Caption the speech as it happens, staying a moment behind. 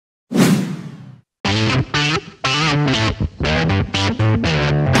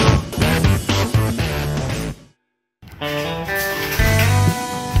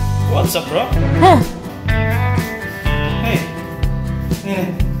What's up, bro? Hey,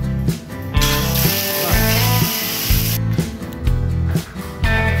 ini.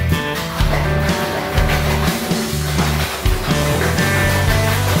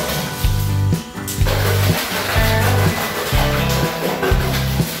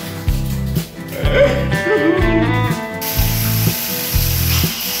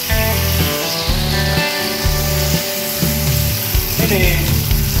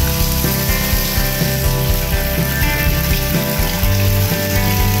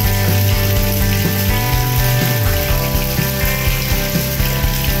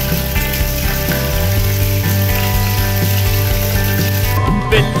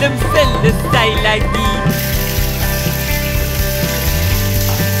 Belum selesai lagi.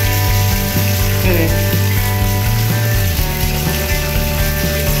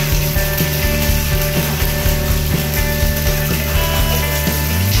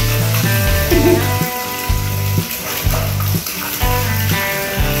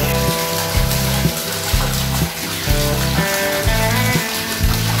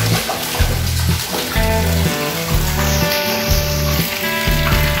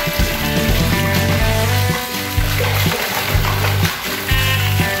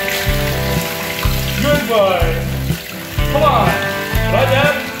 Good boy. Come on,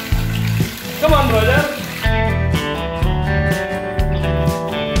 Roger. Come on, Roger.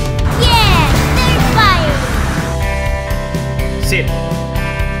 Yeah, they're fire. Sit.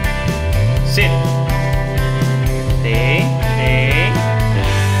 Sit. Stay. Stay.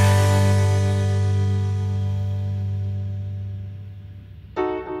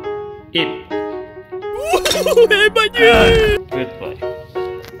 Eat. Hebatnya. Good boy.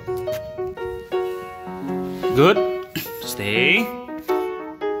 Good. Stay.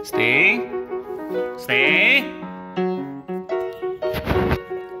 Stay. Stay.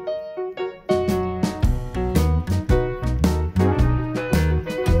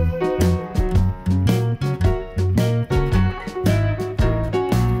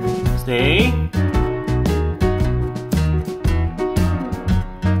 Stay.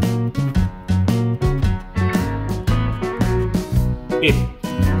 Eat.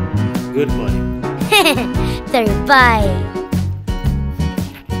 Good boy. Terbaik.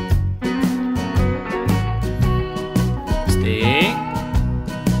 Stay.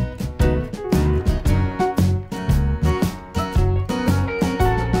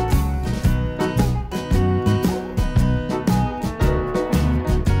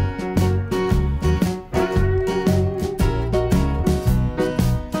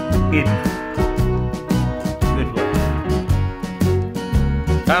 Eat. Good boy.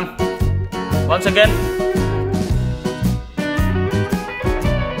 Come. Once again.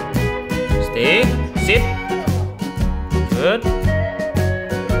 Stay. Sit. Good.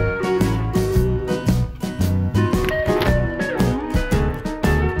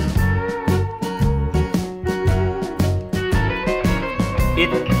 Eat.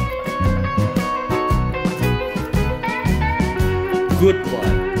 Good boy.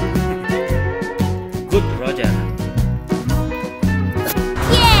 Good, Roger.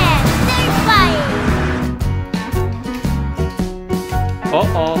 Yeah, they're fire. Oh.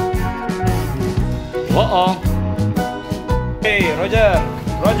 Hey, Roger.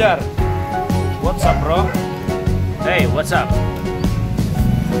 Roger. What's up, bro? Hey, what's up?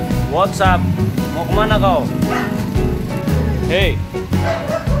 What's up? Mau kemana kau? Hey.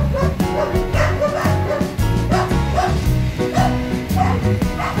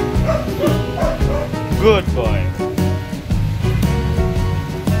 Good boy.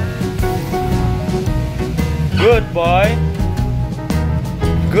 Good boy.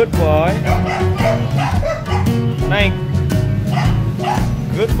 Good boy. Naik.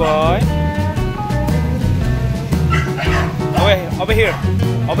 Good boy. Over here.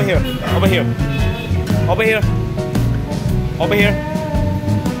 Over here. Over here. Over here. Over here.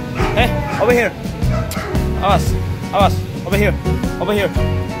 Hey, over here. Awas. Awas. Over here. Over here.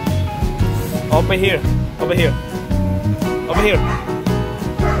 Over here. Over here. Over here.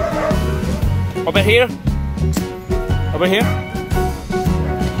 Over here. Over here.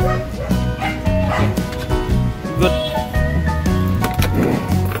 Good.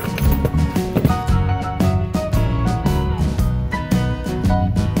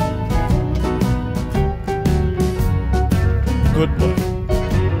 Good boy.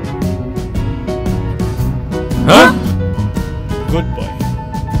 Hah? Good boy.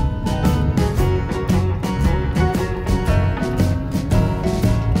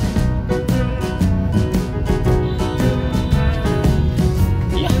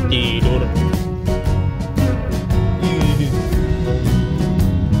 Ya, tidur.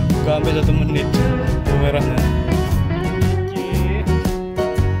 Kami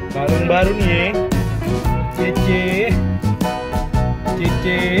baru nih. Cece.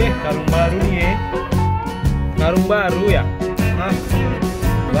 Kalung baru nih. Karung baru ya. Hah?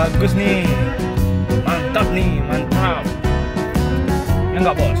 Bagus nih. Mantap nih, mantap. Ya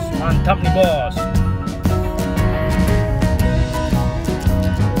enggak, Bos? Mantap nih, Bos.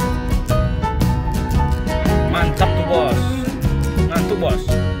 Mantap tuh, Bos. Ngantuk, Bos.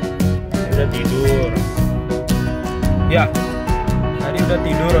 Udah tidur. Ya. Tadi udah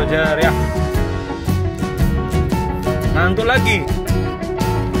tidur, Roger ya. Ngantuk lagi.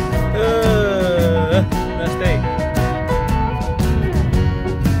 Udah stay.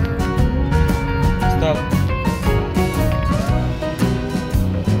 Stop.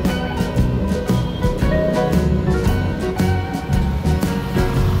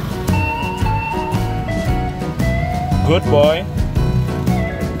 Good boy.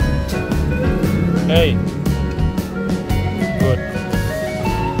 Hey. Good.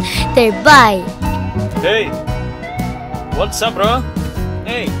 Terbay. Hey. What's up, bro?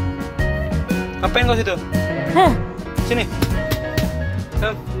 Hey. Ngapain kau situ? Hah? Sini.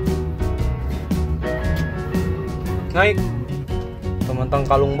 Come. Naik. Teman-teman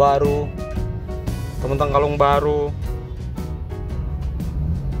kalung baru.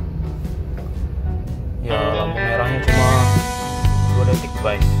 Ya, lampu merahnya cuma 2 detik,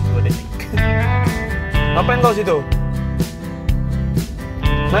 guys. 2 detik. Ngapain kau situ?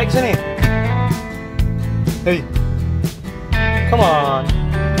 Naik sini. Hey. Come on.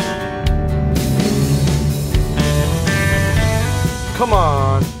 Come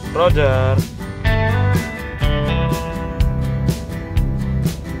on, Roger.